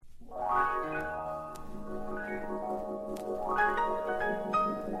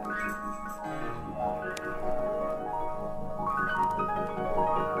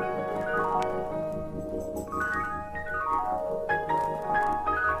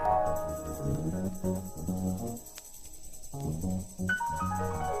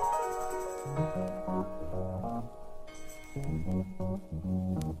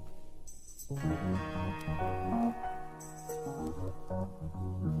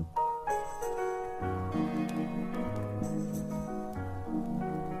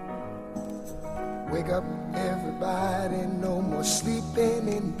Wake up, everybody, no more sleeping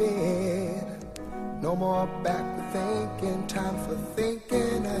in bed. No more backward thinking, time for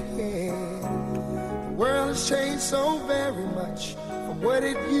thinking ahead. The world has changed so very much from what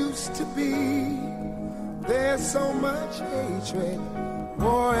it used to be. There's so much hatred,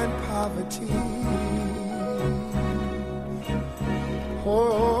 war and poverty.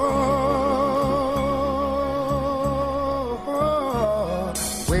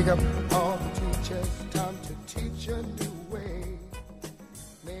 Wake up all the teachers, time to teach a new way.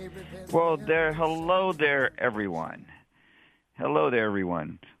 Well, hello there, everyone. Hello there,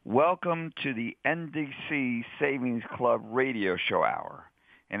 everyone. Welcome to the NDC Savings Club radio show hour.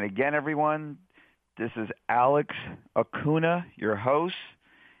 And again, everyone, this is Alex Acuna, your host,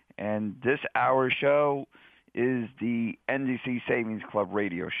 and this hour show is the NDC Savings Club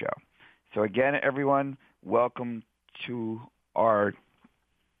radio show. So again, everyone, welcome to our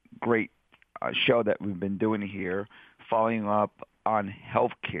great show that we've been doing here, following up on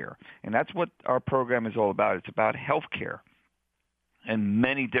healthcare. And that's what our program is all about. It's about healthcare and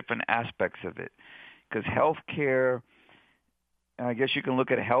many different aspects of it. Because healthcare, I guess you can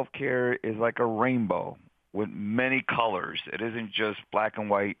look at healthcare as like a rainbow with many colors. It isn't just black and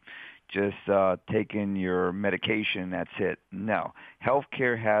white, just taking your medication, that's it. No.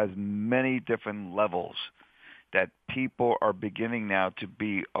 Healthcare has many different levels that people are beginning now to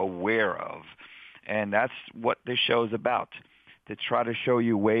be aware of. And that's what this show is about, to try to show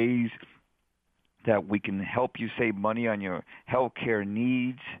you ways that we can help you save money on your healthcare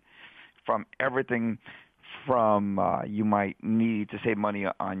needs, from everything from you might need to save money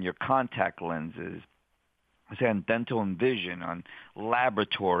on your contact lenses, say on dental and vision, on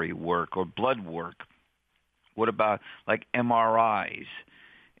laboratory work or blood work. What about like MRIs?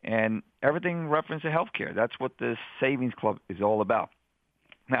 And everything reference to healthcare. That's what this Savings Club is all about.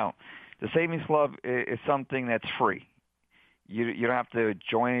 Now, the Savings Club is something that's free. You don't have to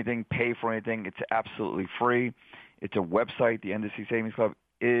join anything, pay for anything. It's absolutely free. It's a website. The NDC Savings Club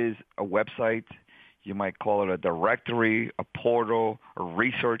is a website. You might call it a directory, a portal, a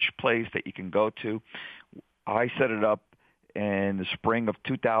research place that you can go to. I set it up in the spring of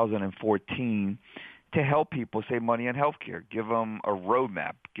 2014 to help people save money on healthcare, give them a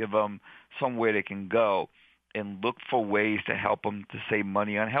roadmap, give them somewhere they can go and look for ways to help them to save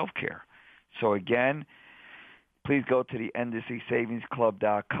money on healthcare. So again, please go to the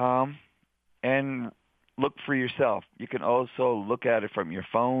ndcsavingsclub.com and look for yourself. You can also look at it from your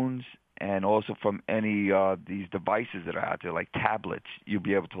phones and also from any these devices that are out there, like tablets. You'll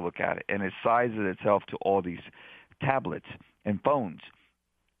be able to look at it. And it sizes itself to all these tablets and phones.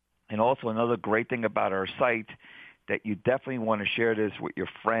 And also another great thing about our site that you definitely want to share this with your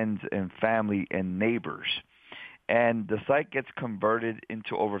friends and family and neighbors. And the site gets converted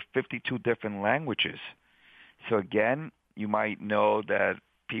into over 52 different languages. So again, you might know that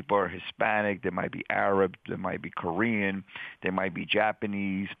people are Hispanic, they might be Arab, they might be Korean, they might be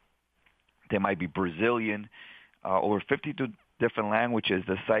Japanese, they might be Brazilian. Over 52 different languages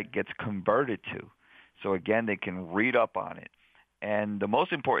the site gets converted to. So again, they can read up on it. And the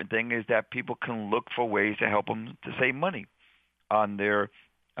most important thing is that people can look for ways to help them to save money on their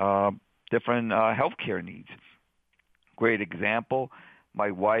different healthcare needs. Great example,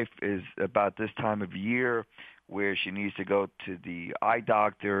 my wife is about this time of year where she needs to go to the eye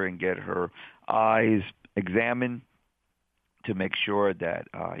doctor and get her eyes examined to make sure that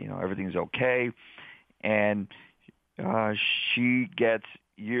everything's okay. And she gets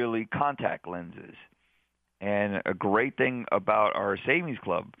yearly contact lenses. And a great thing about our Savings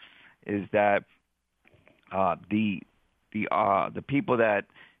Club is that the people that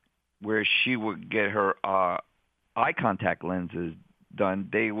where she would get her eye contact lenses done,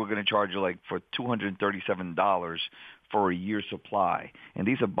 they were going to charge her like for $237 for a year's supply. And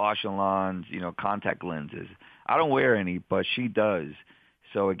these are Bausch & Lomb's, contact lenses. I don't wear any, but she does.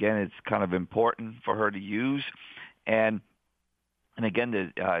 So again, it's kind of important for her to use. And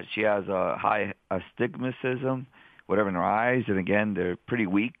again, she has a high astigmatism, whatever, in her eyes. And again, they're pretty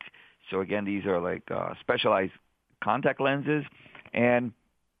weak. So again, these are like specialized contact lenses. And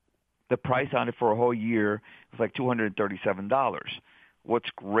the price on it for a whole year was like $237. What's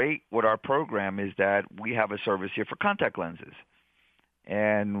great with our program is that we have a service here for contact lenses.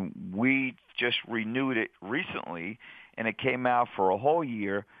 And we just renewed it recently, and it came out for a whole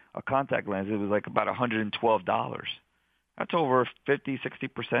year, a contact lens. It was like about $112. That's over 50,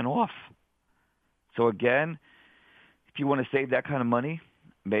 60% off. So again, if you want to save that kind of money,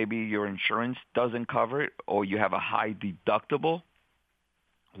 maybe your insurance doesn't cover it or you have a high deductible,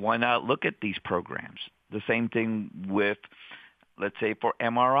 why not look at these programs? The same thing with, let's say, for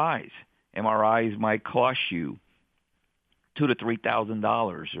MRIs. MRIs might cost you $2,000 to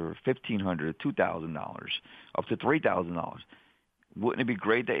 $3,000, or $1,500 to $2,000, up to $3,000. Wouldn't it be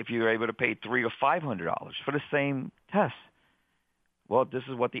great that if you were able to pay $300 or $500 for the same test? Well, this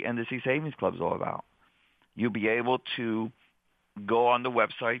is what the NDC Savings Club is all about. You'll be able to go on the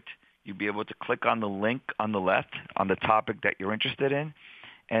website. You'll be able to click on the link on the left on the topic that you're interested in,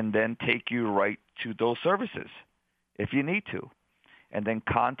 and then take you right to those services if you need to. And then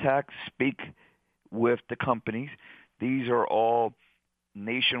speak with the companies. These are all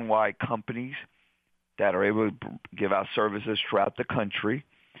nationwide companies that are able to give out services throughout the country.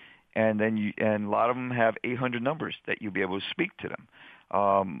 And then and a lot of them have 800 numbers that you'll be able to speak to them.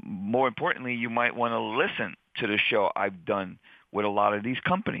 More importantly, you might want to listen to the show I've done with a lot of these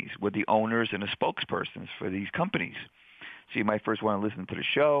companies, with the owners and the spokespersons for these companies. So you might first want to listen to the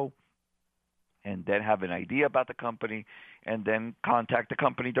show and then have an idea about the company, and then contact the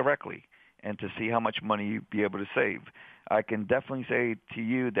company directly and to see how much money you'll be able to save. I can definitely say to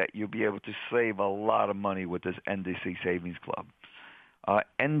you that you'll be able to save a lot of money with this NDC Savings Club.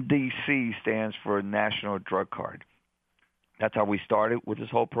 NDC stands for National Drug Card. That's how we started with this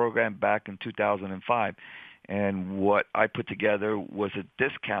whole program back in 2005. And what I put together was a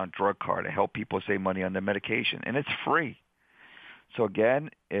discount drug card to help people save money on their medication, and it's free. So again,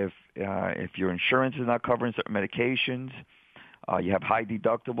 if your insurance is not covering certain medications, you have high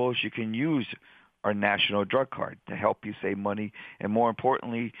deductibles, you can use our National Drug Card to help you save money. And more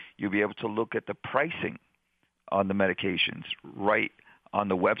importantly, you'll be able to look at the pricing on the medications right on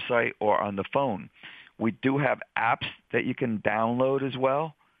the website or on the phone. We do have apps that you can download as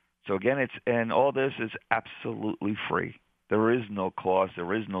well. So again, and all this is absolutely free. There is no cost.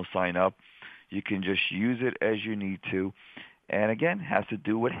 There is no sign up. You can just use it as you need to. And again, has to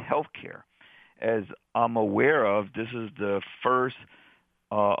do with healthcare. As I'm aware of, this is the first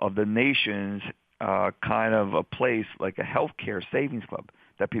of the nation's kind of a place like a healthcare savings club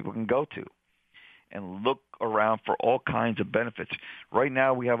that people can go to and look around for all kinds of benefits. Right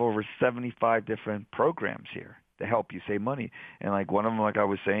now, we have over 75 different programs here to help you save money. And like one of them, like I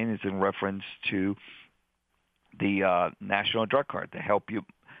was saying, is in reference to the National Drug Card to help you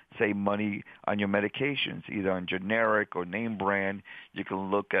save money on your medications, either on generic or name brand. You can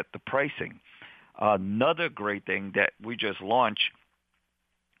look at the pricing. Another great thing that we just launched,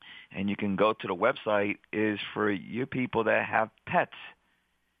 and you can go to the website, is for you people that have pets.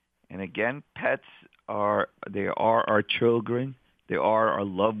 And again, pets are our children. They are our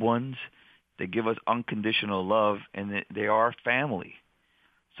loved ones. They give us unconditional love, and they are family.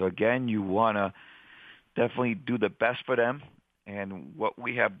 So again, you want to definitely do the best for them. And what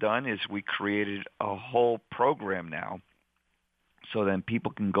we have done is we created a whole program now so then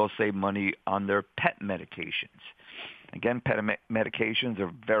people can go save money on their pet medications. Again, pet medications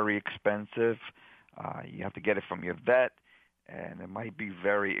are very expensive. You have to get it from your vet, and it might be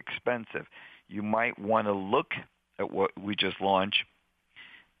very expensive. You might want to look at what we just launched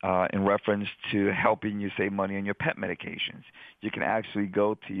in reference to helping you save money on your pet medications. You can actually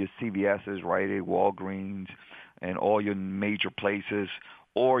go to your CVS's, Rite Aid, Walgreens, and all your major places,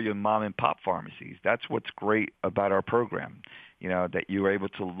 or your mom and pop pharmacies. That's what's great about our program, that you're able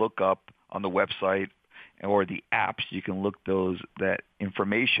to look up on the website or the apps. You can look that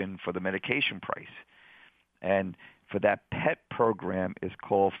information for the medication price. And for that pet program is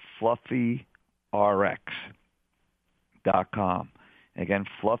called FluffyRx.com. Again,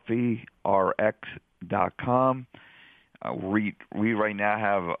 FluffyRx.com. We right now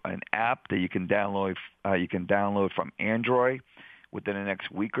have an app that you can download. You can download from Android. Within the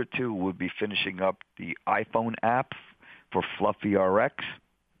next week or two, we'll be finishing up the iPhone app for FluffyRx.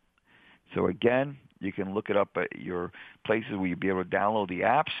 So again, you can look it up at your places where you'll be able to download the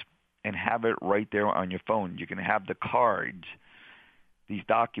apps and have it right there on your phone. You can have the cards, these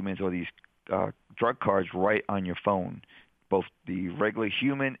documents or these drug cards right on your phone, both the regular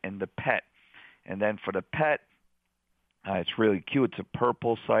human and the pet. And then for the pet, it's really cute. It's a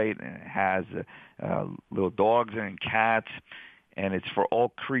purple site, and it has little dogs and cats, and it's for all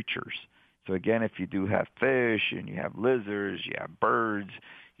creatures. So again, if you do have fish and you have lizards, you have birds,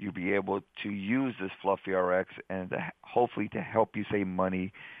 you'll be able to use this FluffyRx and hopefully to help you save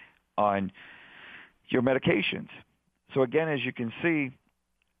money on your medications. So again, as you can see,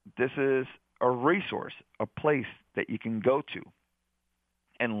 this is a resource, a place that you can go to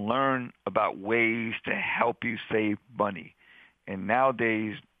and learn about ways to help you save money. And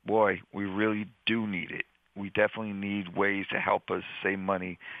nowadays, boy, we really do need it. We definitely need ways to help us save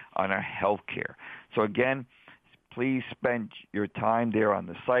money on our health care. So again, please spend your time there on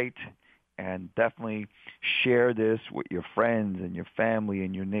the site and definitely share this with your friends and your family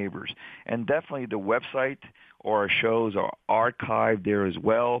and your neighbors. And definitely the website or our shows are archived there as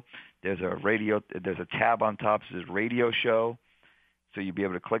well. There's a tab on top that says radio show. So you'll be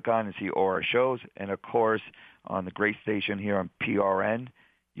able to click on and see all our shows. And of course, on the great station here on PRN,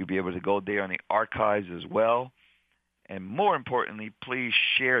 you'll be able to go there on the archives as well. And more importantly, please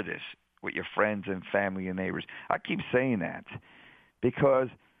share this with your friends and family and neighbors. I keep saying that because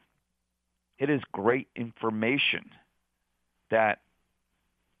it is great information that,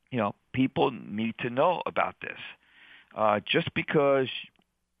 people need to know about this. Just because,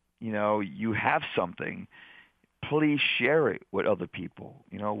 you have something, please share it with other people.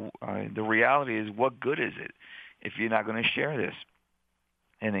 The reality is, what good is it if you're not going to share this?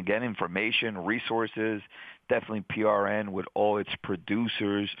 And again, information, resources, definitely PRN with all its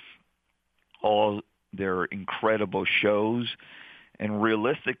producers, all their incredible shows. And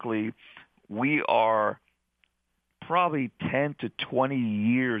realistically, we are probably 10 to 20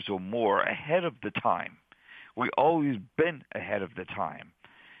 years or more ahead of the time. We've always been ahead of the time.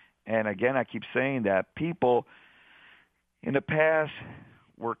 And again, I keep saying that people in the past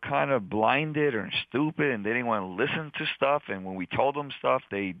were kind of blinded or stupid, and they didn't want to listen to stuff. And when we told them stuff,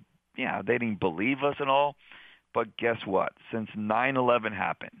 they didn't believe us and all. But guess what? Since 9/11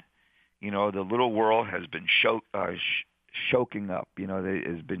 happened, the little world has been shaking up. It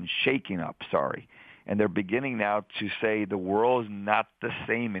has been shaking up. Sorry. And they're beginning now to say the world is not the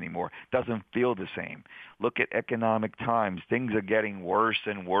same anymore. Doesn't feel the same. Look at economic times. Things are getting worse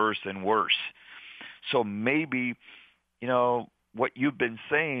and worse and worse. So maybe, what you've been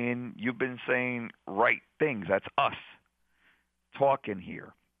saying right things. That's us talking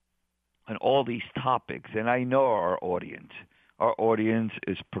here on all these topics. And I know our audience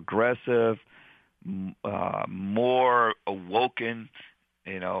is progressive, more awoken,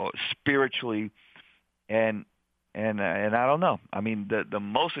 spiritually. And I don't know. I mean, the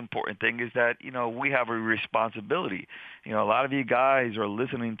most important thing is that, we have a responsibility. A lot of you guys are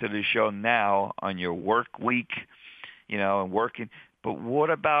listening to the show now on your work week, and working. But what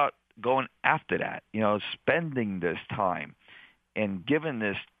about going after that? Spending this time and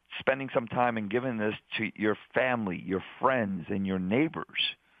spending some time and giving this to your family, your friends, and your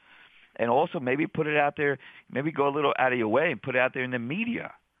neighbors. And also maybe put it out there, maybe go a little out of your way and put it out there in the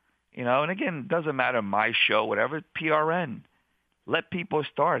media. And again, it doesn't matter my show, whatever, PRN. Let people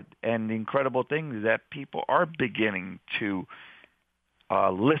start. And the incredible thing is that people are beginning to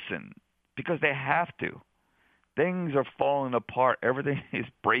listen because they have to. Things are falling apart. Everything is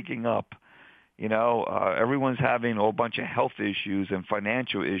breaking up. Everyone's having a whole bunch of health issues and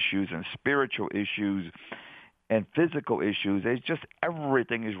financial issues and spiritual issues and physical issues. It's just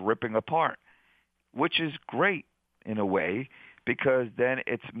everything is ripping apart, which is great in a way, because then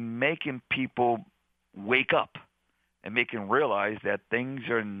it's making people wake up and making realize that things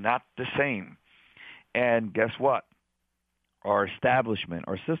are not the same. And guess what? Our establishment,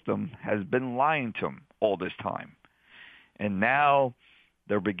 our system has been lying to them all this time. And now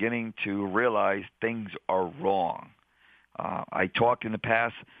they're beginning to realize things are wrong. I talked in the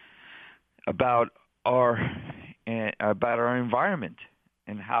past about our environment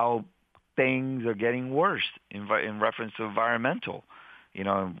and how things are getting worse in reference to environmental,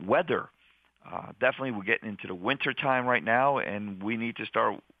 weather. Definitely we're getting into the winter time right now, and we need to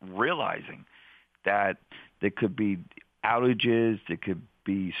start realizing that there could be outages, there could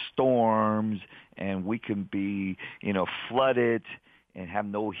be storms, and we can be, flooded and have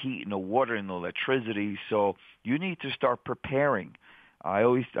no heat, no water, and no electricity. So you need to start preparing.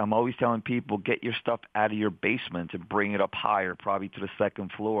 I'm always telling people, get your stuff out of your basement and bring it up higher, probably to the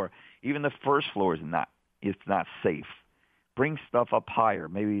second floor. Even the first floor is not safe. Bring stuff up higher,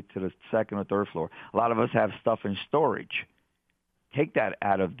 maybe to the second or third floor. A lot of us have stuff in storage. Take that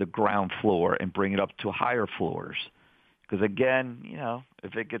out of the ground floor and bring it up to higher floors. Because again,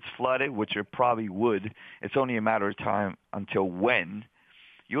 if it gets flooded, which it probably would, it's only a matter of time until when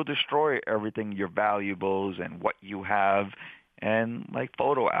you'll destroy everything, your valuables and what you have, and like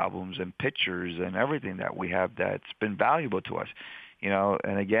photo albums and pictures and everything that we have that's been valuable to us.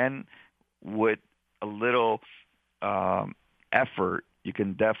 And again, with a little effort, you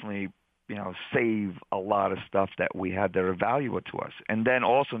can definitely, save a lot of stuff that we have that are valuable to us. And then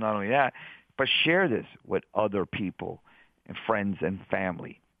also not only that, but share this with other people and friends and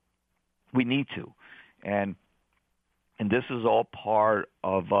family. We need to. And this is all part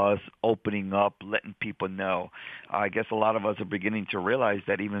of us opening up, letting people know. I guess a lot of us are beginning to realize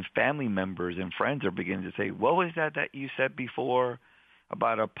that even family members and friends are beginning to say, what was that you said before?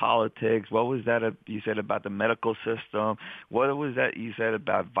 about our politics? What was that you said about the medical system? What was that you said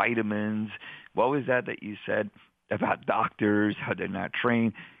about vitamins? What was that you said about doctors, how they're not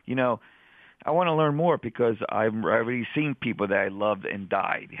trained? I want to learn more because I've already seen people that I loved and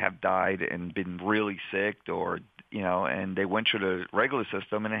have died and been really sick and they went through the regular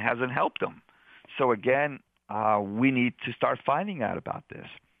system and it hasn't helped them. So again, we need to start finding out about this.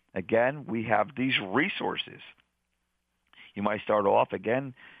 Again, we have these resources. You might start off,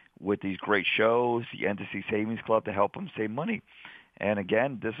 again, with these great shows, the NDC Savings Club to help them save money. And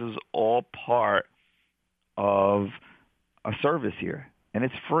again, this is all part of a service here, and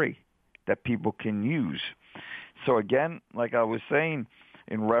it's free that people can use. So again, like I was saying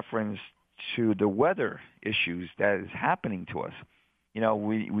in reference to the weather issues that is happening to us,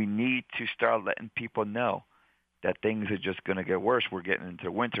 we need to start letting people know that things are just going to get worse. We're getting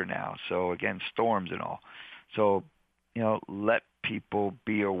into winter now. So again, storms and all. So, let people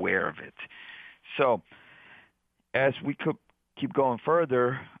be aware of it. So as we could keep going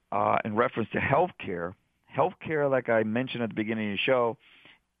further in reference to healthcare, like I mentioned at the beginning of the show,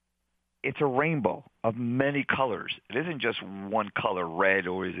 it's a rainbow of many colors. It isn't just one color, red,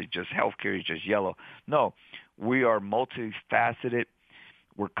 or is it just healthcare, is just yellow. No, we are multifaceted,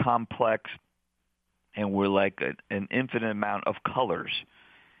 we're complex, and we're like an infinite amount of colors.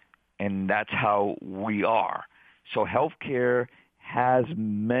 And that's how we are. So healthcare has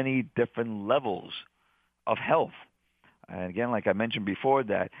many different levels of health. And again, like I mentioned before,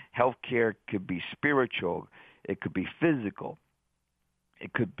 that healthcare could be spiritual, it could be physical,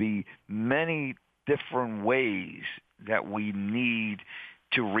 it could be many different ways that we need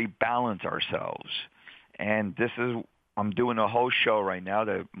to rebalance ourselves. And this is, I'm doing a whole show right now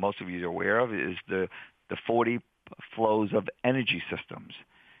that most of you are aware of, is the 40 flows of energy systems.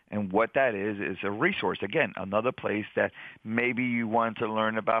 And what that is a resource. Again, another place that maybe you want to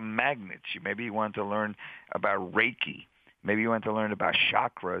learn about magnets. Maybe you want to learn about Reiki. Maybe you want to learn about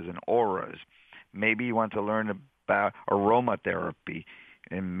chakras and auras. Maybe you want to learn about aromatherapy,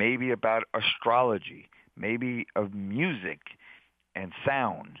 and maybe about astrology, maybe of music and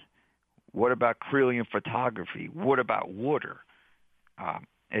sound. What about Kirlian photography? What about water?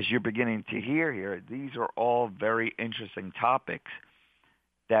 As you're beginning to hear here, these are all very interesting topics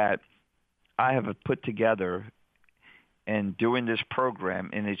that I have put together and doing this program,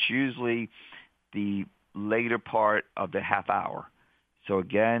 and it's usually the later part of the half hour. So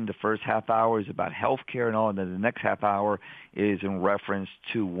again, the first half hour is about healthcare and all, and then the next half hour is in reference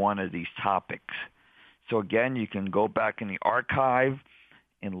to one of these topics. So again, you can go back in the archive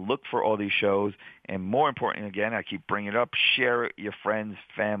and look for all these shows. And more important, again, I keep bringing it up, share it with your friends,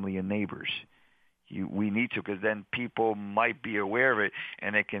 family, and neighbors. We need to, because then people might be aware of it,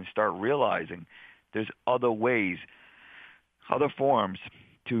 and they can start realizing there's other ways, other forms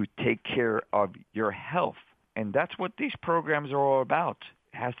to take care of your health. And that's what these programs are all about.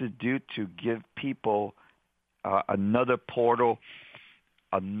 It has to do to give people another portal,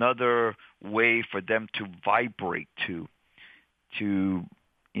 another way for them to vibrate to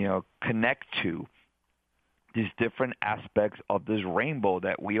connect to these different aspects of this rainbow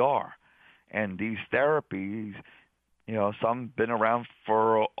that we are. And these therapies, some been around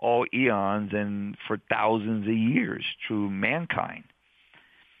for all eons and for thousands of years through mankind,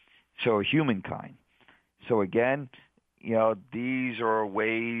 so humankind. So again, these are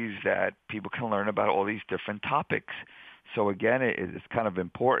ways that people can learn about all these different topics. So again, it's kind of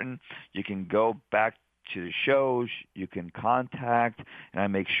important. You can go back to the shows, you can contact, and I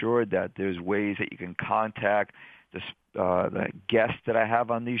make sure that there's ways that you can contact the guests that I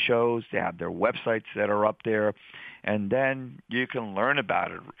have on these shows. They have their websites that are up there, and then you can learn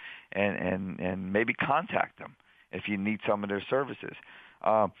about it and maybe contact them if you need some of their services.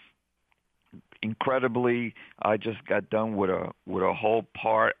 Incredibly, I just got done with a whole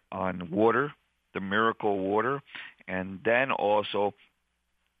part on water, the miracle water, and then also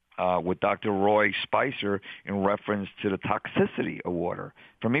with Dr. Roy Spicer in reference to the toxicity of water.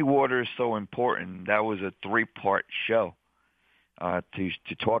 For me, water is so important. That was a 3-part show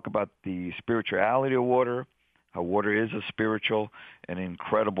to talk about the spirituality of water, how water is a spiritual and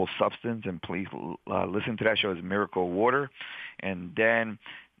incredible substance, and please listen to that show, it's Miracle Water. And then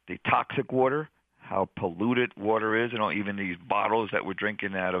the toxic water, how polluted water is, even these bottles that we're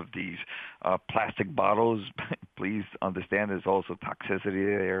drinking out of these plastic bottles. Please understand there's also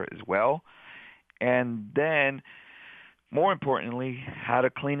toxicity there as well. And then, more importantly, how to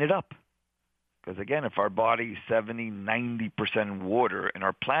clean it up. Because again, if our body is 70, 90% water, and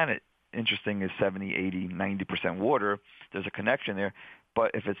our planet, interesting, is 70, 80, 90% water, there's a connection there.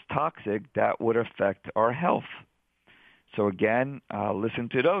 But if it's toxic, that would affect our health. So again, listen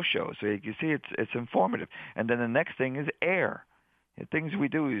to those shows. So you can see it's informative. And then the next thing is air. The things we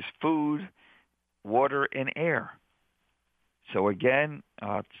do is food, water, and air. So again,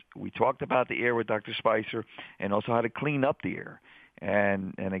 we talked about the air with Dr. Spicer and also how to clean up the air.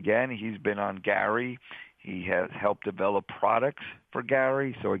 And again, he's been on Gary. He has helped develop products for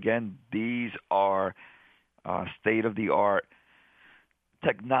Gary. So again, these are state-of-the-art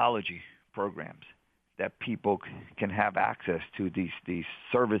technology programs that people can have access to these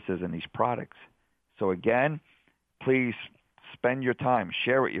services and these products. So again, please spend your time,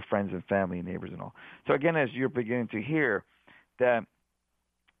 share with your friends and family and neighbors and all. So again, as you're beginning to hear, that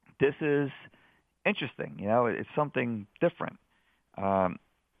this is interesting. It's something different.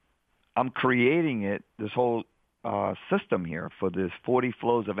 I'm creating this whole system here for this 40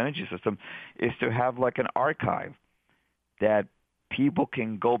 flows of energy system is to have like an archive that people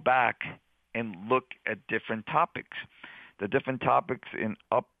can go back and look at different topics. The different topics in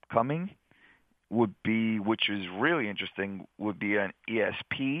upcoming would be, which is really interesting, would be an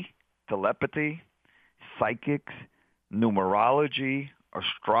ESP, telepathy, psychics, numerology,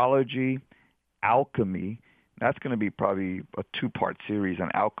 astrology, alchemy. That's going to be probably a 2-part series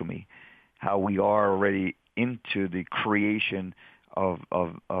on alchemy, how we are already into the creation of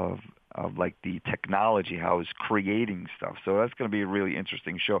like the technology, how it's creating stuff. So that's going to be a really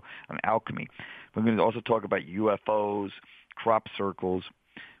interesting show on alchemy. We're going to also talk about UFOs, crop circles.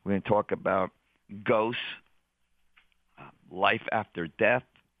 We're going to talk about ghosts, life after death.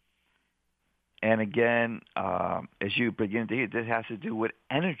 And again, as you begin to hear, this has to do with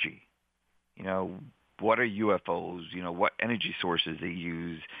energy. What are UFOs? What energy sources they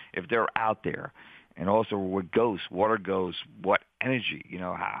use, if they're out there. And also with ghosts, what are ghosts? What energy?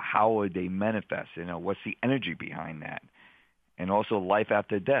 How would they manifest? What's the energy behind that? And also life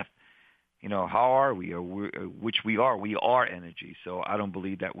after death. How are we? Which we are. We are energy. So I don't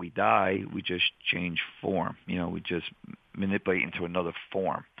believe that we die. We just change form. We just manipulate into another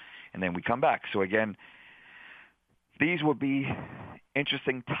form. And then we come back. So again, these would be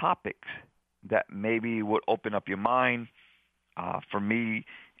interesting topics that maybe would open up your mind. For me,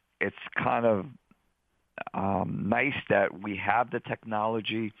 it's kind of nice that we have the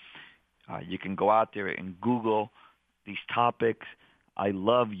technology. You can go out there and Google these topics. I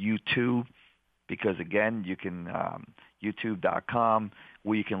love YouTube because, again, you can YouTube.com,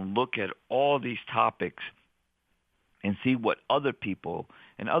 where you can look at all these topics and see what other people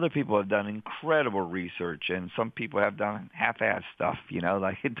have done incredible research, and some people have done half-assed stuff,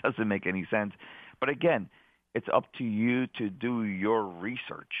 like it doesn't make any sense. But again, it's up to you to do your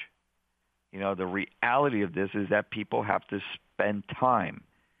research. The reality of this is that people have to spend time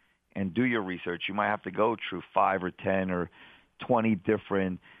and do your research. You might have to go through 5 or 10 or 20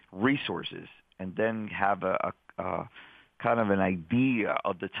 different resources and then have a kind of an idea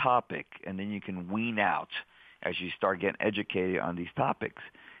of the topic, and then you can wean out as you start getting educated on these topics.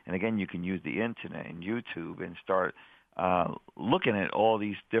 And again, you can use the internet and YouTube and start looking at all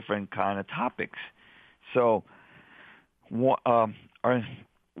these different kind of topics. So what I'm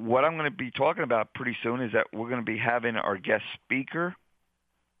going to be talking about pretty soon is that we're going to be having our guest speaker,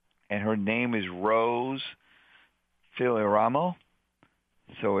 and her name is Rose Filiramo.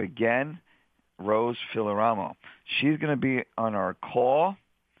 So again, Rose Filiramo. She's going to be on our call,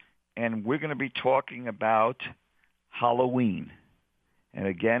 and we're going to be talking about Halloween. And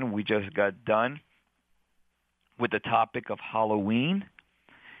again, we just got done with the topic of Halloween,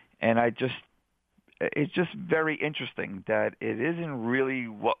 and it's just very interesting that it isn't really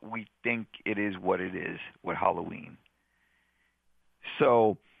what we think it is what it is with Halloween.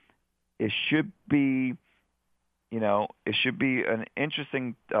 So it should be, an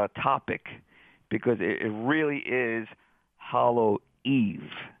interesting topic because it really is Hallow Eve.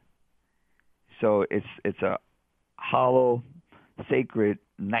 So it's a hollow sacred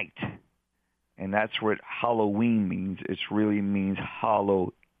night, and that's what Halloween means. It really means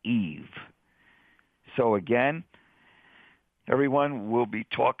Hallow Eve. So again, everyone will be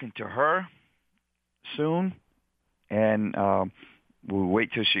talking to her soon, and we'll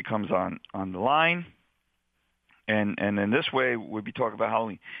wait till she comes on the line. And in this way, we'll be talking about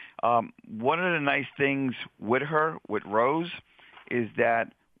Halloween. One of the nice things with her, with Rose, is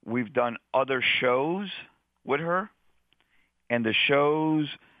that we've done other shows with her, and the shows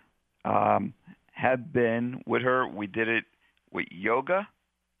have been with her. We did it with yoga.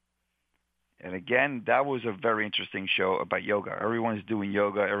 And again, that was a very interesting show about yoga. Everyone's doing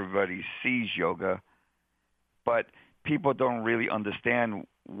yoga. Everybody sees yoga. But people don't really understand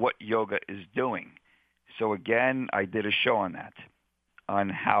what yoga is doing. So again, I did a show on that, on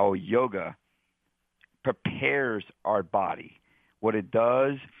how yoga prepares our body. What it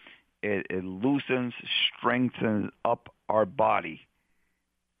does, it loosens, strengthens up our body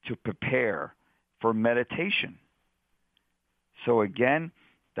to prepare for meditation. So again,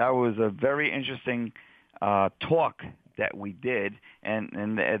 that was a very interesting talk that we did,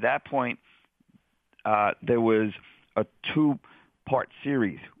 and at that point, there was a 2-part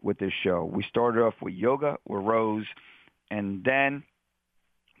series with this show. We started off with yoga with Rose, and then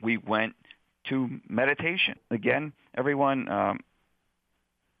we went to meditation. Again, everyone,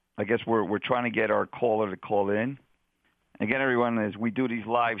 I guess we're trying to get our caller to call in. Again, everyone, as we do these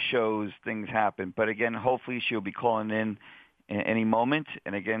live shows, things happen. But again, hopefully she'll be calling in any moment.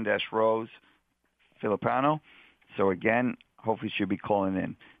 And again, that's Rose Filippano. So again, hopefully she'll be calling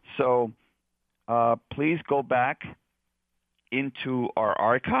in. So please go back into our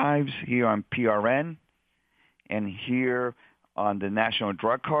archives here on PRN and here on the National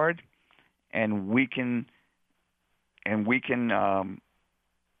Drug Card, and we can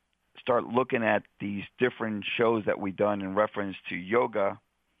start looking at these different shows that we've done in reference to yoga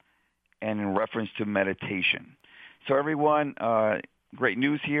and in reference to meditation. So everyone, great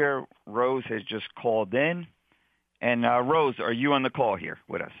news here. Rose has just called in. And Rose, are you on the call here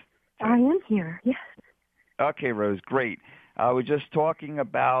with us? I am here, yes. Okay, Rose, great. We're just talking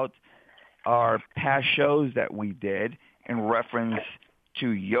about our past shows that we did in reference to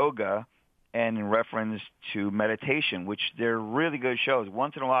yoga and in reference to meditation, which they're really good shows.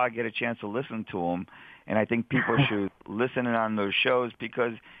 Once in a while I get a chance to listen to them, and I think people should listen in on those shows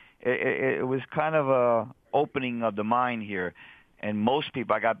because it was kind of a opening of the mind here. And most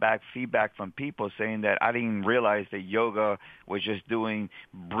people, I got back feedback from people saying that I didn't realize that yoga was just doing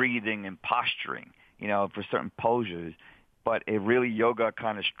breathing and posturing, for certain poses. But it really, yoga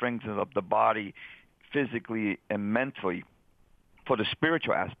kind of strengthens up the body physically and mentally for the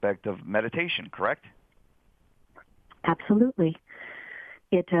spiritual aspect of meditation, correct? Absolutely.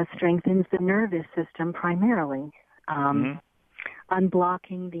 It strengthens the nervous system primarily,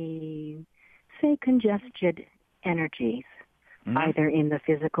 unblocking the, say, congested energies, either in the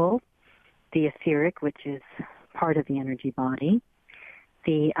physical, the etheric, which is part of the energy body,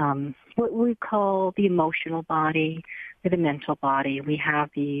 the what we call the emotional body, or the mental body. We have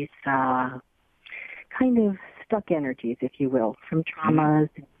these kind of stuck energies, if you will, from traumas,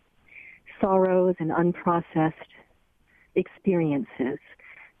 sorrows, and unprocessed experiences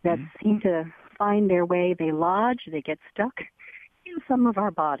that seem to find their way. They lodge, they get stuck in some of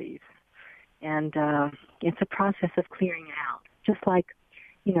our bodies. And it's a process of clearing it out. Just like,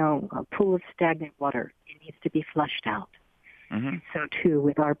 a pool of stagnant water, it needs to be flushed out. So, too,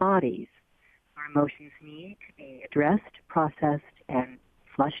 with our bodies, our emotions need to be addressed, processed, and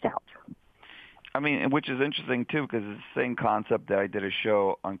flushed out. I mean, which is interesting, too, because it's the same concept that I did a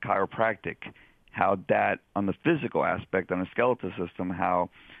show on chiropractic, how that, on the physical aspect, on the skeletal system, how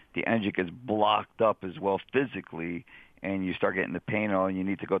the energy gets blocked up as well physically, and you start getting the pain, and you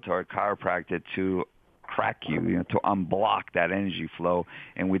need to go to our chiropractor to crack you, to unblock that energy flow.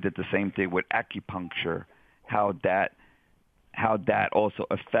 And we did the same thing with acupuncture, how that also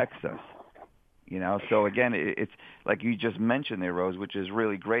affects us. So again, it's like you just mentioned there, Rose, which is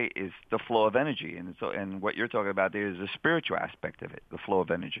really great, is the flow of energy, and what you're talking about there is the spiritual aspect of it, the flow of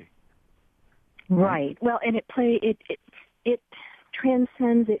energy. Right. Well, and it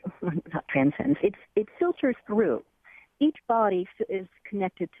transcends. Not transcends. It filters through. Each body is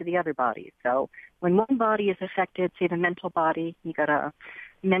connected to the other body. So when one body is affected, say the mental body, you got a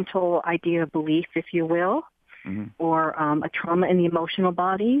mental idea, belief, if you will, or a trauma in the emotional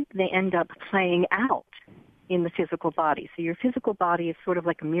body, they end up playing out in the physical body. So your physical body is sort of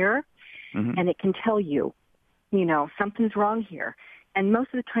like a mirror, and it can tell you, something's wrong here. And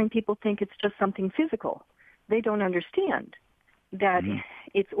most of the time people think it's just something physical. They don't understand that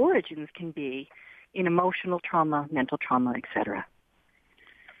its origins can be in emotional trauma, mental trauma, etc.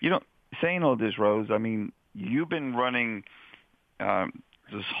 Saying all this, Rose, I mean, you've been running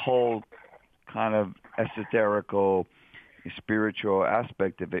this whole kind of esoterical, spiritual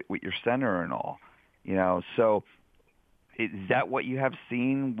aspect of it with your center and all, So is that what you have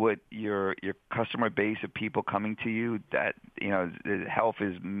seen with your customer base of people coming to you, that, health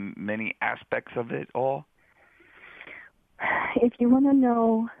is many aspects of it all? If you want to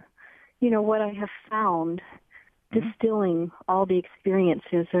know, what I have found, distilling all the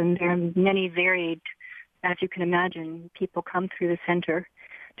experiences, and there are many varied, as you can imagine, people come through the center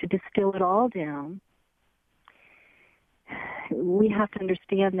to distill it all down. We have to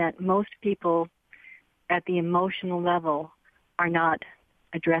understand that most people at the emotional level are not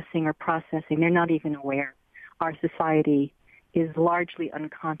addressing or processing. They're not even aware. Our society is largely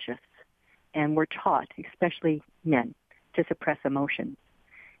unconscious and we're taught, especially men, to suppress emotions.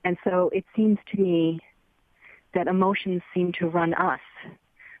 And so it seems to me that emotions seem to run us.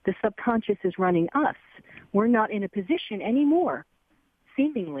 The subconscious is running us. We're not in a position anymore,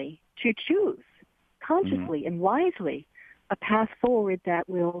 seemingly, to choose consciously and wisely a path forward that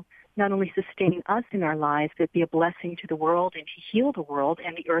will not only sustain us in our lives, but be a blessing to the world and to heal the world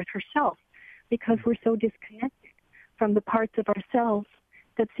and the earth herself, because we're so disconnected from the parts of ourselves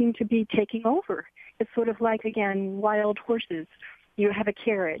that seem to be taking over. It's sort of like, again, wild horses. You have a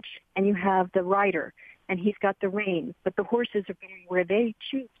carriage and you have the rider and he's got the reins, but the horses are going where they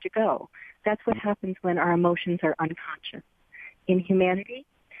choose to go. That's what happens when our emotions are unconscious. In humanity,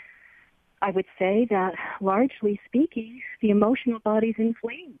 I would say that, largely speaking, the emotional body is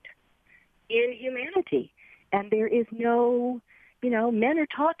inflamed in humanity. And there is no, men are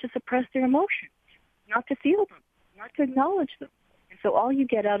taught to suppress their emotions, not to feel them, not to acknowledge them. And so all you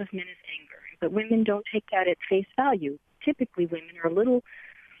get out of men is anger. But women don't take that at face value. Typically, women are a little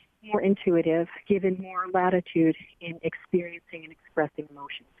more intuitive, given more latitude in experiencing and expressing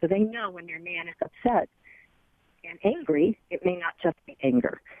emotions. So they know when their man is upset and angry, it may not just be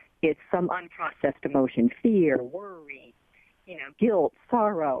anger. It's some unprocessed emotion, fear, worry, guilt,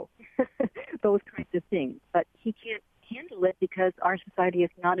 sorrow, those kinds of things. But he can't handle it because our society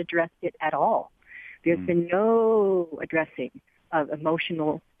has not addressed it at all. There's been no addressing of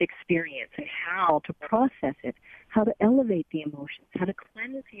emotional experience and how to process it, how to elevate the emotions, how to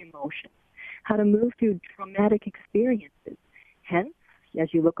cleanse the emotions, how to move through traumatic experiences. Hence,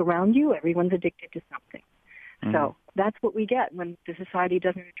 as you look around you, everyone's addicted to something. So that's what we get when the society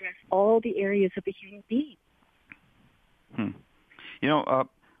doesn't address all the areas of the human being.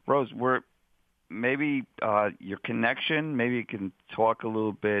 Rose, maybe your connection, maybe you can talk a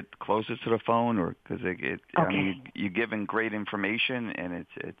little bit closer to the phone, or because I mean, you're giving great information and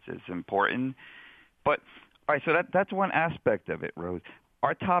it's important. But all right, so that's one aspect of it, Rose.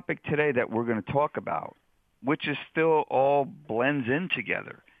 Our topic today that we're going to talk about, which is still all blends in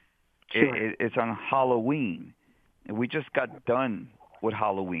together. Sure. It's on Halloween. And we just got done with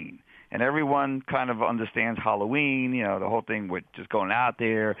Halloween. And everyone kind of understands Halloween, the whole thing with just going out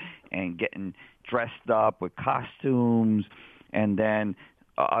there and getting dressed up with costumes. And then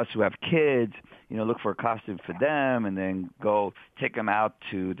us who have kids, look for a costume for them and then go take them out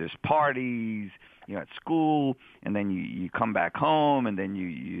to this parties, at school, and then you come back home, and then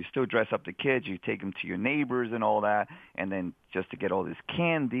you still dress up the kids. You take them to your neighbors and all that, and then just to get all this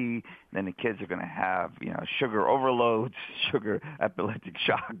candy, then the kids are going to have, sugar overloads, sugar epileptic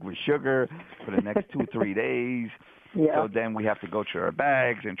shock with sugar for the next 2-3 days. Yeah. So then we have to go to our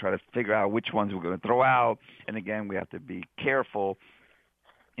bags and try to figure out which ones we're going to throw out. And again, we have to be careful,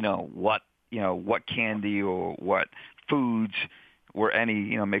 what candy or what foods or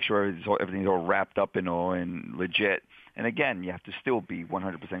any, make sure everything's all wrapped up and legit. And again, you have to still be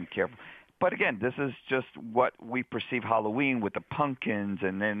 100% careful. But again, this is just what we perceive Halloween with the pumpkins,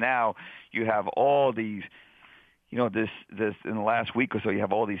 and then now you have all these, this in the last week or so, you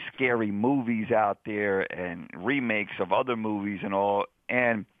have all these scary movies out there and remakes of other movies and all,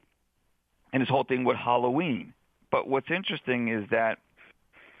 and this whole thing with Halloween. But what's interesting is that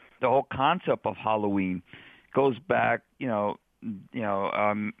the whole concept of Halloween goes back, eons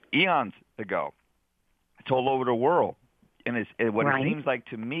ago. It's all over the world, and it seems like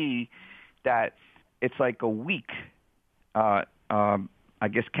to me that it's like a week. I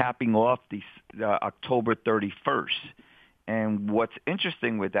guess capping off the October 31st. And what's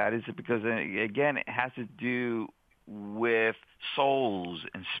interesting with that is because again, it has to do with souls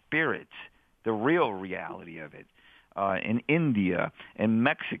and spirits, the real reality of it. In India, in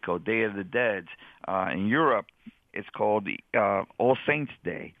Mexico, Day of the Dead. In Europe, it's called All Saints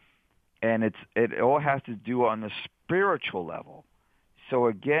Day, and it all has to do on the spiritual level. So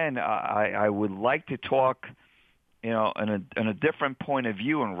again, I would like to talk, in a different point of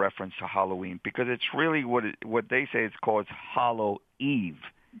view in reference to Halloween, because it's really what they say it's called Hallow Eve.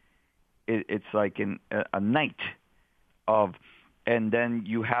 It's like a night of, and then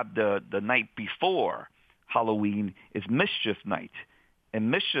you have the night before Halloween is Mischief Night. And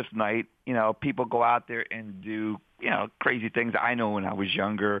Mischief Night, people go out there and do, crazy things. I know when I was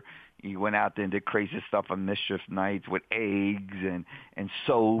younger, you went out there and did crazy stuff on Mischief Nights with eggs and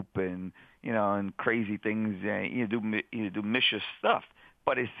soap and, and crazy things. You do mischief stuff.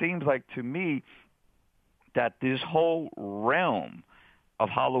 But it seems like to me that this whole realm of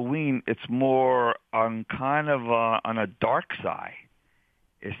Halloween, it's more on kind of on a dark side.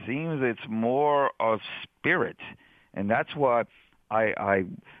 It seems it's more of spirit, and that's what I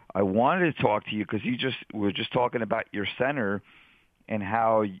wanted to talk to you, because you were just talking about your center, and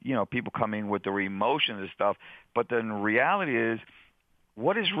how, people come in with their emotions and stuff. But then the reality is,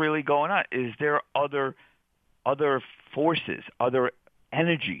 what is really going on? Is there other forces, other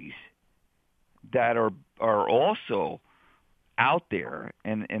energies that are also out there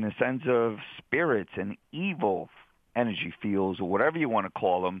in a sense of spirits and evil energy fields, or whatever you want to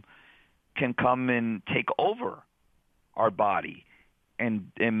call them, can come and take over our body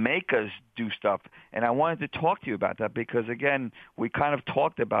and make us do stuff. And I wanted to talk to you about that because, again, we kind of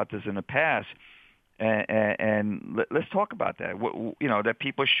talked about this in the past, and let's talk about that. That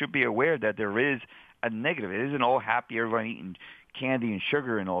people should be aware that there is a negative. It isn't all happy, everyone eating candy and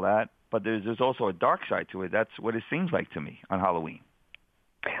sugar and all that, but there's also a dark side to it. That's what it seems like to me on Halloween.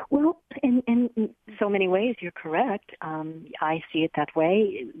 Well, in so many ways, you're correct. I see it that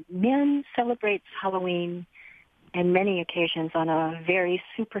way. Man celebrates Halloween on many occasions on a very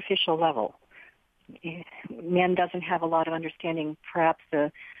superficial level. Man doesn't have a lot of understanding. Perhaps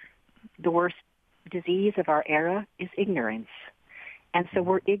the worst disease of our era is ignorance. And so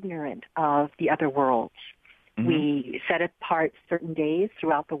we're ignorant of the other worlds. Mm-hmm. We set apart certain days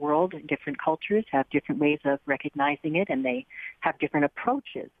throughout the world, and different cultures have different ways of recognizing it, and they have different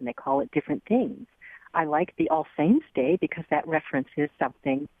approaches, and they call it different things. I like the All Saints Day because that references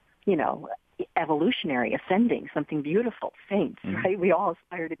something, evolutionary, ascending, something beautiful, saints, mm-hmm. right? We all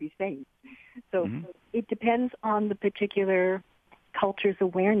aspire to be saints. So mm-hmm. it depends on the particular culture's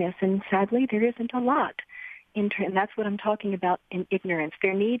awareness, and sadly, there isn't a lot. And that's what I'm talking about in ignorance.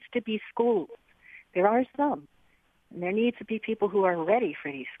 There needs to be schools. There are some. And there needs to be people who are ready for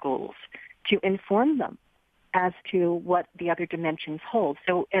these schools to inform them as to what the other dimensions hold.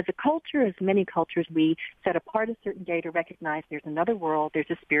 So as a culture, as many cultures, we set apart a certain day to recognize there's another world, there's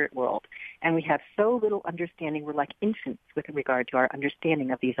a spirit world. And we have so little understanding, we're like infants with regard to our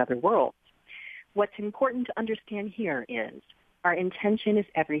understanding of these other worlds. What's important to understand here is our intention is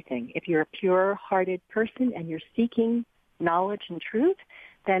everything. If you're a pure-hearted person and you're seeking knowledge and truth,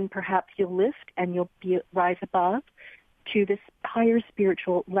 then perhaps you'll lift and you'll rise above to this higher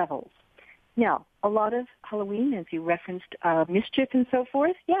spiritual levels. Now, a lot of Halloween, as you referenced, mischief and so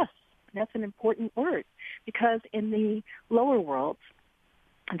forth, yes, that's an important word, because in the lower worlds,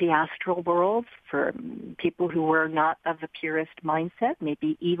 the astral worlds, for people who were not of the purest mindset,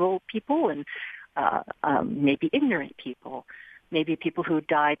 maybe evil people and maybe ignorant people, maybe people who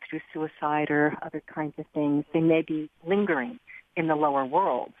died through suicide or other kinds of things, they may be lingering in the lower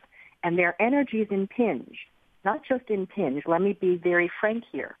worlds. And their energies impinge, not just impinge. Let me be very frank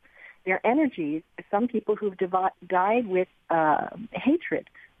here. Their energies, some people who've died with hatred,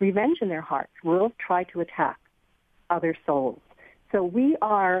 revenge in their hearts, will try to attack other souls. So we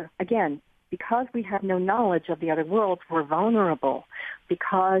are, again, because we have no knowledge of the other worlds, we're vulnerable.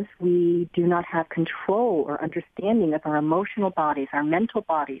 Because we do not have control or understanding of our emotional bodies, our mental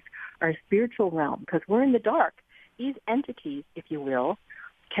bodies, our spiritual realm, because we're in the dark. These entities, if you will,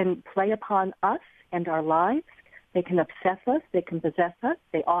 can play upon us and our lives. They can obsess us. They can possess us.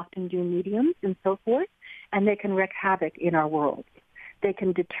 They often do mediums and so forth, and they can wreak havoc in our world. They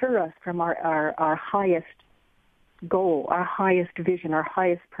can deter us from our highest goal, our highest vision, our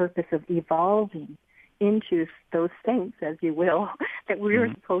highest purpose of evolving into those saints, as you will, that we are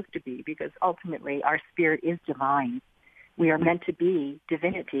supposed to be, because ultimately our spirit is divine. We are meant to be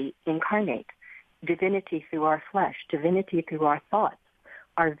divinity incarnate, divinity through our flesh, divinity through our thoughts.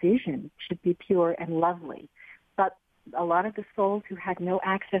 Our vision should be pure and lovely. But a lot of the souls who had no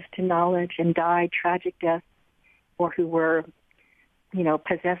access to knowledge and died tragic deaths, or who were,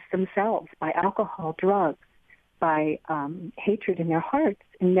 possessed themselves by alcohol, drugs, by hatred in their hearts,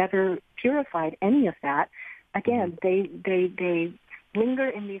 and never purified any of that. Again, they linger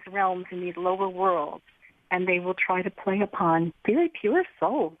in these realms, in these lower worlds, and they will try to play upon very pure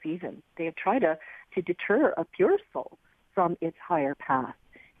souls even. They try to deter a pure soul from its higher path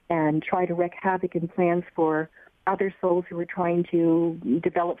and try to wreak havoc in plans for other souls who are trying to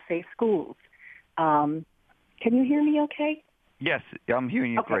develop safe schools. Can you hear me okay? Yes, I'm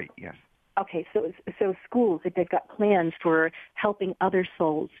hearing you okay. Great, yes. Okay, so schools, if they've got plans for helping other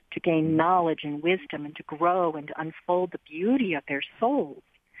souls to gain knowledge and wisdom and to grow and to unfold the beauty of their souls,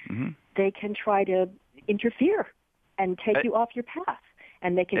 they can try to interfere and take you off your path.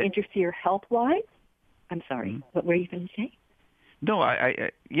 And they can interfere health-wise. I'm sorry, what were you going to say? No,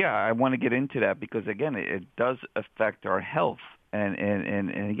 I want to get into that because, again, it does affect our health. And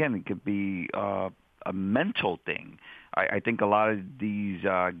again, it could be a mental thing. I think a lot of these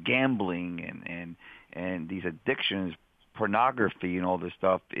gambling and these addictions, pornography and all this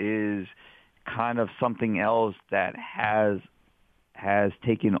stuff is kind of something else that has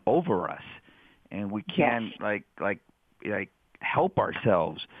taken over us, and we can't like help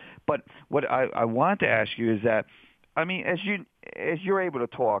ourselves. But what I wanted to ask you is that, I mean, as you're able to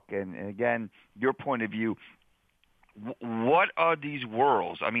talk, and again, your point of view, what are these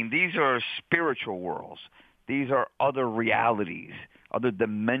worlds? I mean, these are spiritual worlds. These are other realities, other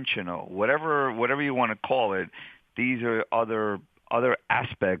dimensional, whatever you want to call it. These are other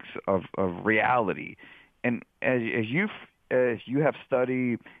aspects of reality. And as you have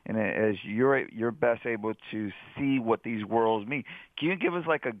studied, and as you're best able to see what these worlds mean, can you give us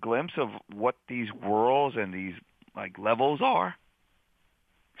like a glimpse of what these worlds and these like levels are?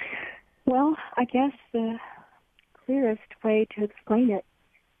 Well, I guess the clearest way to explain it,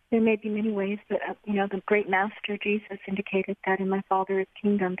 there may be many ways, but the great master Jesus indicated that in my Father's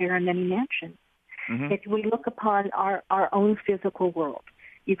kingdom there are many mansions. Mm-hmm. If we look upon our own physical world,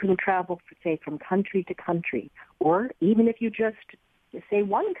 you can travel, say, from country to country, or even if you just say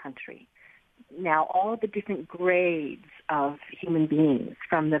one country. Now, all the different grades of human beings,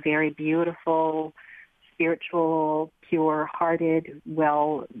 from the very beautiful, spiritual, pure-hearted,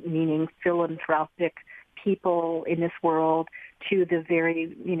 well-meaning, philanthropic people in this world, to the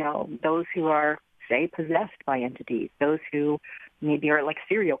very, those who are, say, possessed by entities, those who maybe are like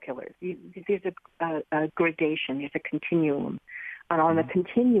serial killers. There's a gradation, there's a continuum. And on the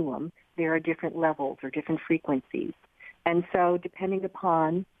continuum, there are different levels or different frequencies. And so depending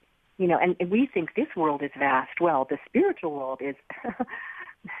upon, and we think this world is vast. Well, the spiritual world is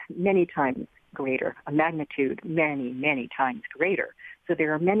many times greater, a magnitude many, many times greater. So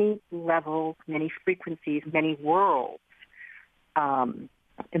there are many levels, many frequencies, many worlds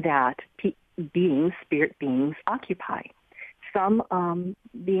that spirit beings occupy. Some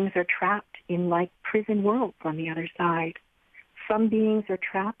beings are trapped in like prison worlds on the other side. Some beings are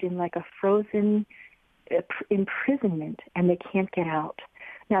trapped in like a frozen imprisonment and they can't get out.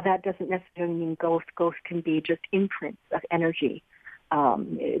 Now that doesn't necessarily mean ghost. Ghost can be just imprints of energy.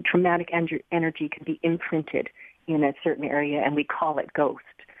 Traumatic energy can be imprinted in a certain area and we call it ghost.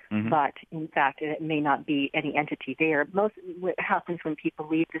 Mm-hmm. But in fact, it may not be any entity there. Most what happens when people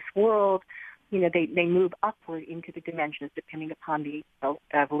leave this world, they move upward into the dimensions depending upon the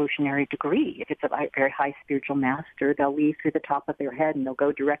evolutionary degree. If it's a very high spiritual master, they'll leave through the top of their head and they'll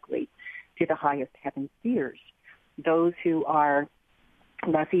go directly to the highest heaven spheres. Those who are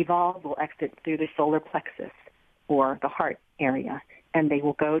less evolved will exit through the solar plexus or the heart area, and they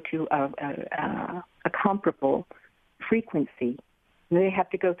will go to a comparable frequency. They have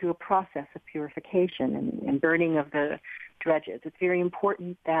to go through a process of purification and burning of the dredges. It's very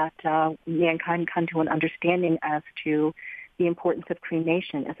important that mankind come to an understanding as to the importance of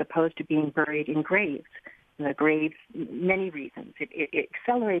cremation as opposed to being buried in graves. The graves, many reasons. It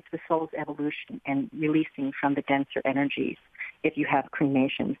accelerates the soul's evolution and releasing from the denser energies if you have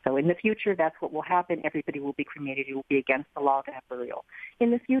cremation. So in the future, that's what will happen. Everybody will be cremated. It will be against the law to have burial.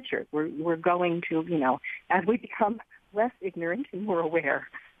 In the future, we're going to, as we become less ignorant and more aware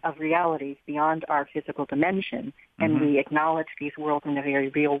of realities beyond our physical dimension, and we acknowledge these worlds in a very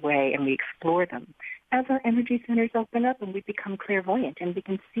real way, and we explore them. As our energy centers open up and we become clairvoyant and we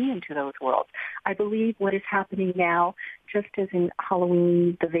can see into those worlds, I believe what is happening now, just as in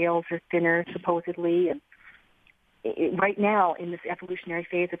Halloween, the veils are thinner, supposedly, and right now in this evolutionary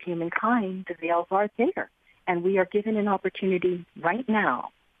phase of humankind, the veils are thinner, and we are given an opportunity right now.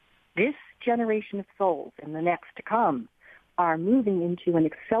 This generation of souls and the next to come are moving into an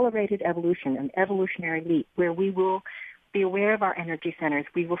accelerated evolution, an evolutionary leap, where we will be aware of our energy centers.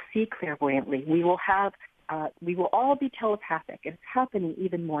 We will see clairvoyantly. We will all be telepathic. It's happening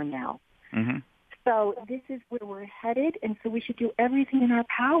even more now. Mm-hmm. So this is where we're headed, and so we should do everything in our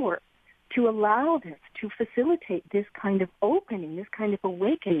power to allow this, to facilitate this kind of opening, this kind of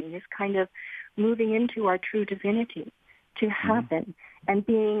awakening, this kind of moving into our true divinity to happen, and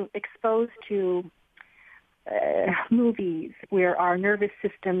being exposed to movies where our nervous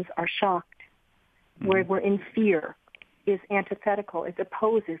systems are shocked, where we're in fear, is antithetical. It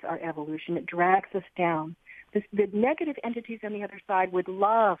opposes our evolution. It drags us down. The negative entities on the other side would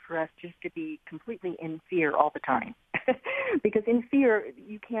love for us just to be completely in fear all the time. Because in fear,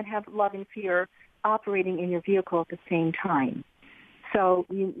 you can't have love and fear operating in your vehicle at the same time. So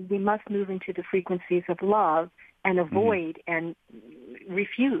we must move into the frequencies of love and avoid and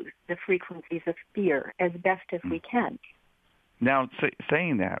refuse the frequencies of fear as best as we can. Now,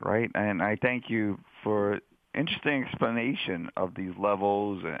 saying that, right, and I thank you for interesting explanation of these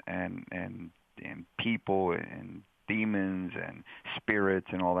levels and people and demons and spirits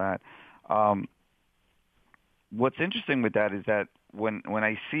and all that. What's interesting with that is that when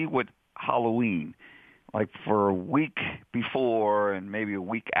I see what Halloween, like for a week before and maybe a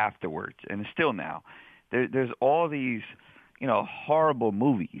week afterwards, and still now, there's all these horrible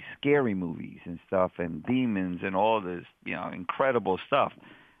movies, scary movies and stuff, and demons and all this, incredible stuff.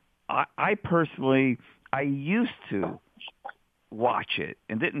 I personally, I used to watch it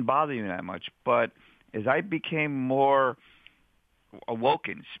and didn't bother me that much, but as I became more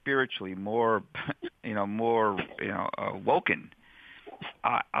awoken spiritually, more, awoken,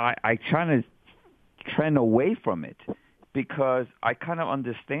 I kind of trend away from it because I kind of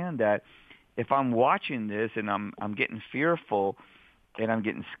understand that if I'm watching this and I'm getting fearful and I'm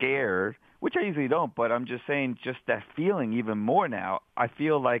getting scared, which I usually don't, but I'm just saying just that feeling even more now, I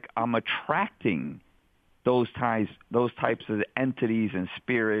feel like I'm attracting those types of entities and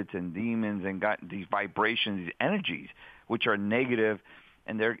spirits and demons and got these vibrations, these energies, which are negative,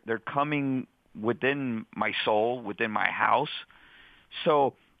 and they're coming within my soul, within my house.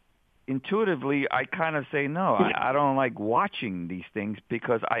 So intuitively, I kind of say, no, I don't like watching these things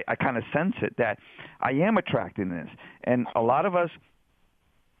because I kind of sense it, that I am attracting this. And a lot of us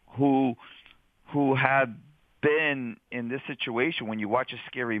who have been in this situation, when you watch a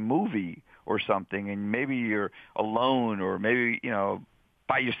scary movie or something and maybe you're alone or maybe,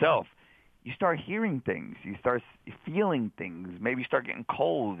 by yourself, you start hearing things, you start feeling things, maybe you start getting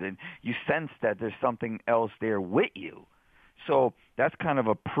cold and you sense that there's something else there with you. So that's kind of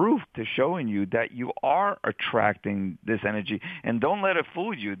a proof to showing you that you are attracting this energy. And don't let it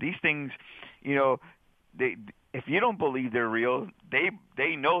fool you. These things, if you don't believe they're real,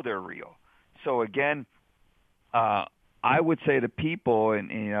 they know they're real. So again, I would say to people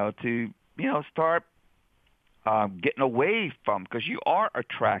to start getting away from, because you are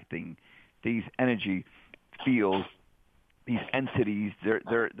attracting these energy fields, these entities.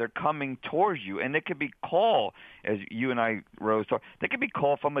 They're coming towards you, and they could be called, as you and I, Rose, they could be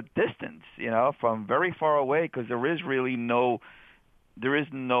called from a distance, from very far away, because there is no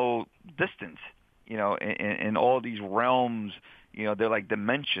distance, in all these realms. They're like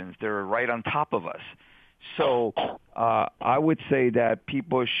dimensions. They're right on top of us. So I would say that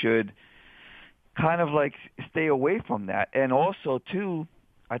people should kind of like stay away from that. And also, too,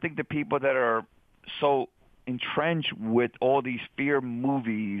 I think the people that are so entrenched with all these fear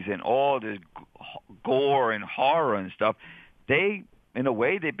movies and all this gore and horror and stuff, they, in a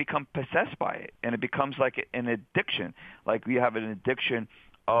way, they become possessed by it, and it becomes like an addiction. Like we have an addiction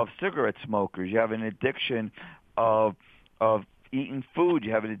of cigarette smokers. You have an addiction of eating food.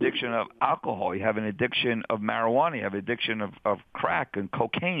 You have an addiction of alcohol. You have an addiction of marijuana. You have an addiction of crack and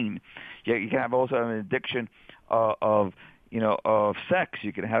cocaine. You can have also an addiction of sex.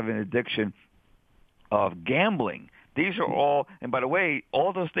 You can have an addiction of gambling. These are all, and by the way,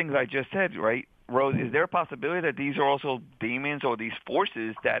 all those things I just said, right, Rose, is there a possibility that these are also demons or these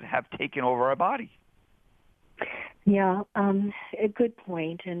forces that have taken over our body? Yeah, a good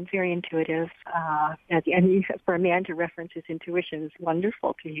point and very intuitive. And for a man to reference his intuition is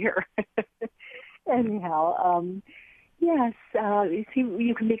wonderful to hear. Anyhow, yes, you see,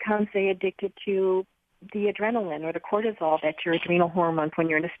 you can become, say, addicted to the adrenaline or the cortisol that your adrenal hormones, when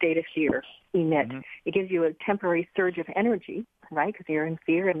you're in a state of fear, emit. Mm-hmm. It gives you a temporary surge of energy, right? Because you're in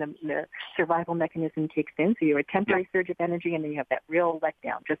fear and the survival mechanism kicks in. So you have a temporary surge of energy, and then you have that real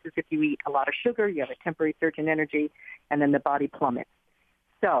letdown. Just as if you eat a lot of sugar, you have a temporary surge in energy, and then the body plummets.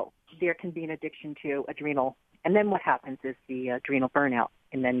 So there can be an addiction to adrenal. And then what happens is the adrenal burnout,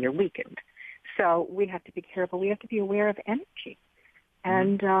 and then you're weakened. So we have to be careful. We have to be aware of energy.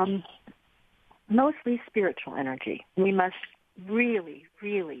 And mostly spiritual energy. We must really,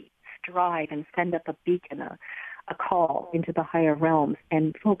 really strive and send up a beacon, a call into the higher realms,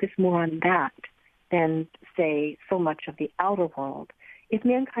 and focus more on that than, say, so much of the outer world. If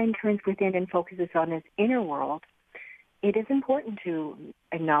mankind turns within and focuses on his inner world, it is important to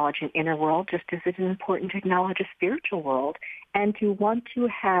acknowledge an inner world just as it is important to acknowledge a spiritual world, and to want to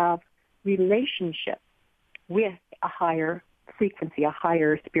have relationship with a higher frequency, a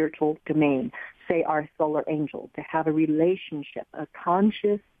higher spiritual domain, say our solar angels, to have a relationship, a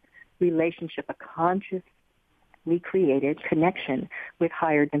conscious relationship, a consciously created connection with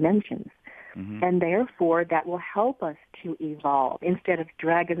higher dimensions. Mm-hmm. And therefore, that will help us to evolve instead of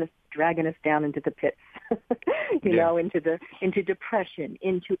dragging us down into the pits, into depression,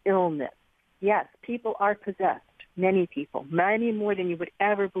 into illness. Yes, people are possessed, many people, many more than you would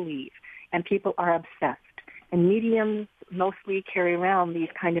ever believe, and people are obsessed. And mediums mostly carry around these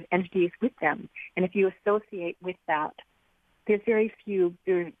kind of entities with them. And if you associate with that, there's very few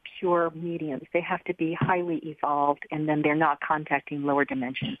very pure mediums. They have to be highly evolved, and then they're not contacting lower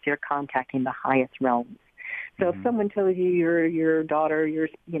dimensions. They're contacting the highest realms. So if someone tells you your daughter,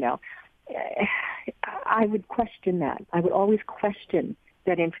 I would question that. I would always question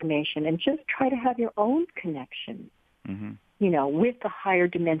that information and just try to have your own connection with the higher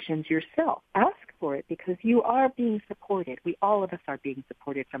dimensions yourself. Ask for it because you are being supported. All of us are being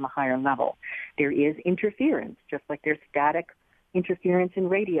supported from a higher level. There is interference, just like there's static interference in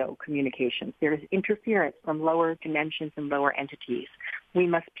radio communications. There is interference from lower dimensions and lower entities. We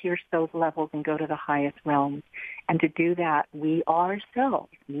must pierce those levels and go to the highest realms. And to do that, we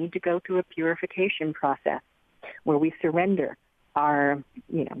ourselves need to go through a purification process where we surrender our,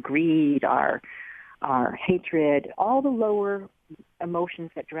 greed, our hatred, all the lower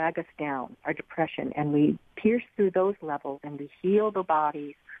emotions that drag us down, our depression, and we pierce through those levels and we heal the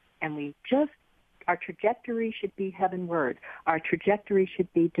bodies, and our trajectory should be heavenward. Our trajectory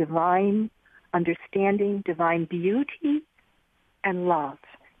should be divine understanding, divine beauty, and love.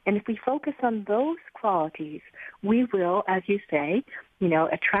 And if we focus on those qualities, we will, as you say,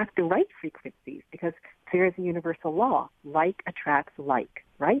 attract the right frequencies, because there is a universal law. Like attracts like,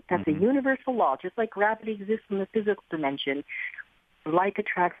 right? That's a universal law. Just like gravity exists in the physical dimension, like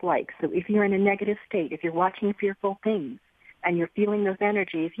attracts like. So if you're in a negative state, if you're watching fearful things and you're feeling those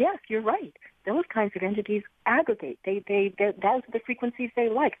energies, yes, you're right. Those kinds of entities aggregate. Those are the frequencies they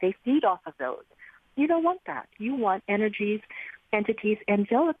like. They feed off of those. You don't want that. You want entities,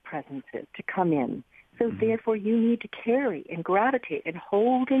 angelic presences to come in. So therefore you need to carry and gravitate and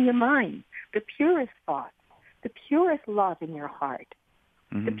hold in your mind the purest thoughts, the purest love in your heart,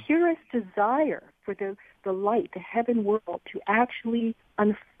 the purest desire for the light, the heaven world to actually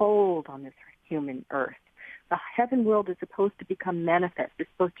unfold on this human earth. The heaven world is supposed to become manifest. It's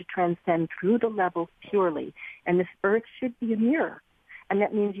supposed to transcend through the levels purely. And this earth should be a mirror. And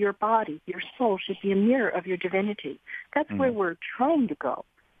that means your body, your soul should be a mirror of your divinity. That's where we're trying to go.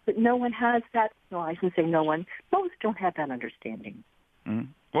 But no one has that. No, I shouldn't say no one. Most don't have that understanding.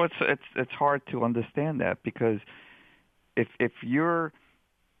 Well, it's hard to understand that, because if you're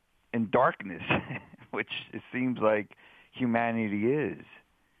in darkness, which it seems like humanity is,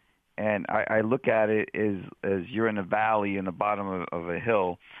 and I look at it as you're in a valley in the bottom of a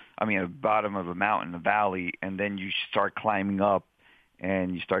hill, the bottom of a mountain, a valley, and then you start climbing up,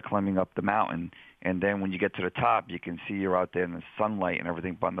 and you start climbing up the mountain, and then when you get to the top, you can see you're out there in the sunlight and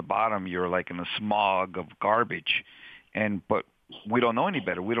everything, but on the bottom, you're like in a smog of garbage, but we don't know any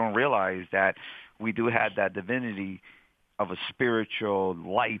better. We don't realize that we do have that divinity of a spiritual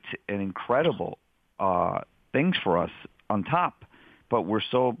light and incredible things for us on top. But we're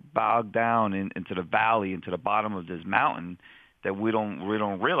so bogged down into the valley, into the bottom of this mountain, that we don't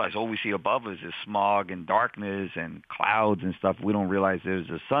realize. All we see above us is smog and darkness and clouds and stuff. We don't realize there's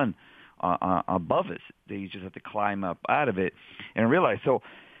a sun above us. That you just have to climb up out of it and realize. So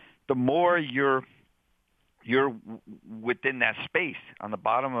the more you're within that space on the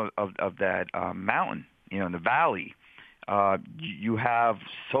bottom of that mountain, in the valley, you have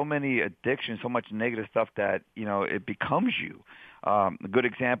so many addictions, so much negative stuff that it becomes you. A good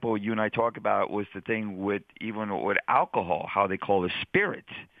example you and I talked about was the thing with alcohol, how they call it spirits.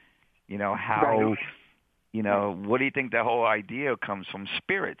 How, what do you think the whole idea comes from,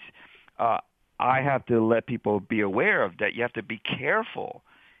 spirits? I have to let people be aware of that. You have to be careful,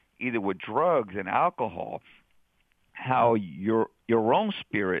 either with drugs and alcohol, how your own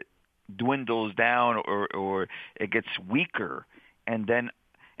spirit dwindles down or it gets weaker. And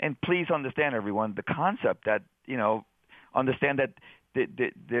please understand, everyone, the concept that, understand that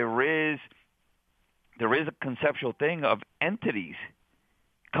there is a conceptual thing of entities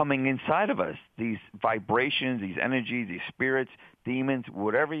coming inside of us, these vibrations, these energies, these spirits, demons,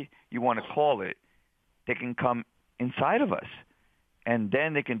 whatever you want to call it, they can come inside of us, and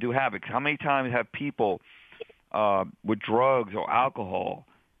then they can do havoc. How many times have people with drugs or alcohol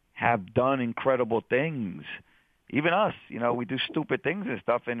have done incredible things? Even us, we do stupid things and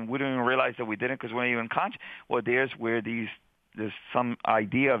stuff, and we don't even realize that we didn't because we're not even conscious. Well, there's some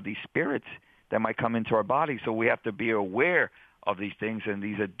idea of these spirits that might come into our body, so we have to be aware of these things and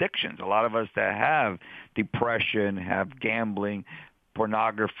these addictions. A lot of us that have depression, have gambling,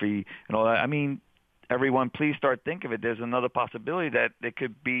 pornography, and all that. Everyone, please start thinking of it. There's another possibility that there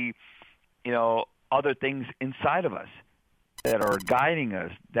could be, other things inside of us that are guiding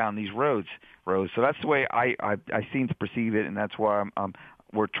us down these roads. So that's the way I seem to perceive it, and that's why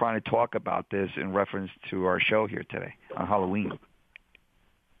we're trying to talk about this in reference to our show here today on Halloween.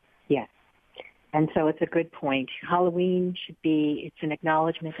 Yes. And so it's a good point. Halloween it's an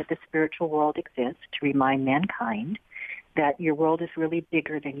acknowledgement that the spiritual world exists, to remind mankind that your world is really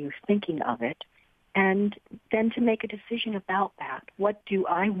bigger than you're thinking of it, and then to make a decision about that. What do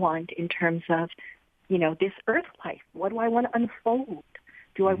I want in terms of, this earth life? What do I want to unfold?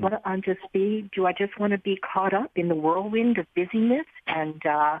 Do I want to do I just want to be caught up in the whirlwind of busyness and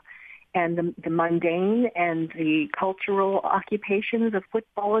and the mundane and the cultural occupations of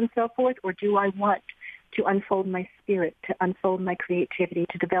football and so forth, or do I want to unfold my spirit, to unfold my creativity,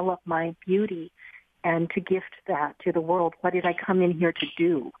 to develop my beauty, and to gift that to the world? What did I come in here to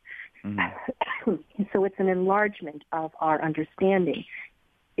do? Mm-hmm. So it's an enlargement of our understanding.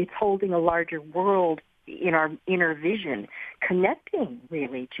 It's holding a larger world in our inner vision, connecting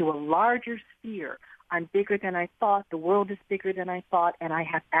really to a larger sphere. I'm bigger than I thought. The world is bigger than I thought, and I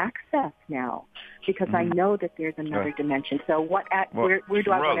have access now because I know that there's another dimension. So where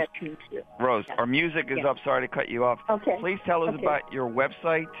do I want to tune to? Rose, our music is up. Sorry to cut you off. Okay. Please tell us about your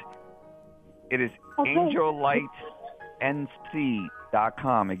website. It is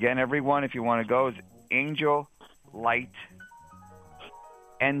angellightnc.com. Again, everyone, if you want to go, it's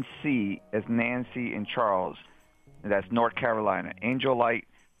AngelLightNC as Nancy and Charles. And that's North Carolina.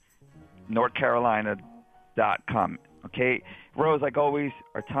 AngelLightNorthCarolina.com. Okay, Rose, like always,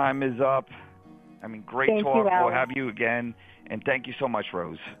 our time is up. I mean, great Thank talk. You, Alan. We'll have you again. And thank you so much,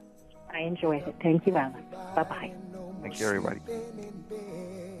 Rose. I enjoyed it. Thank you, Alan. Bye-bye. Thank you, everybody.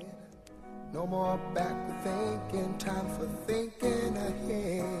 No more backward thinking, time for thinking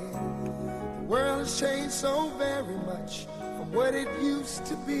ahead. The world has changed so very much from what it used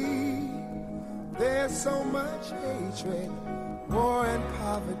to be. There's so much hatred, war and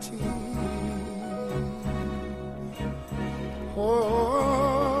poverty. Oh.